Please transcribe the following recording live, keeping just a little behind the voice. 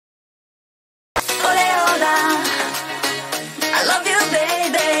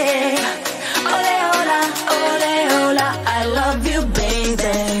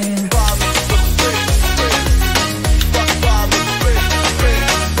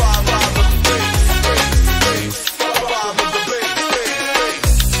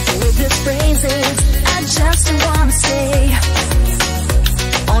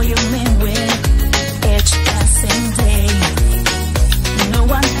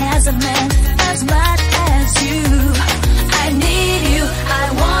a man as much as you. I need you, I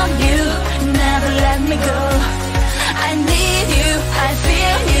want you, never let me go. I need you, I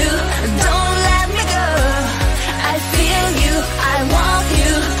feel you, don't let me go. I feel you, I want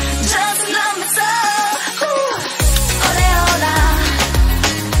you, just love me so. Olè olà,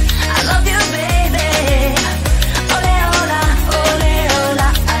 I love you baby. Olè olà, olè olà,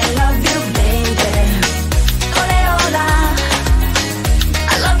 I love you baby. Olè olà,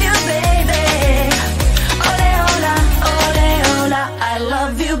 I love you baby. Olè olà, olè olà, I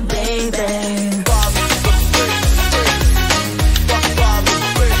love you baby.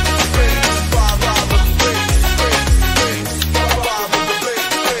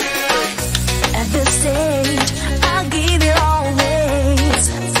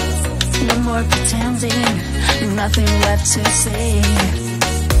 Pretending, nothing left to say.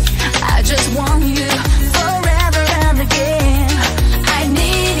 I just want you.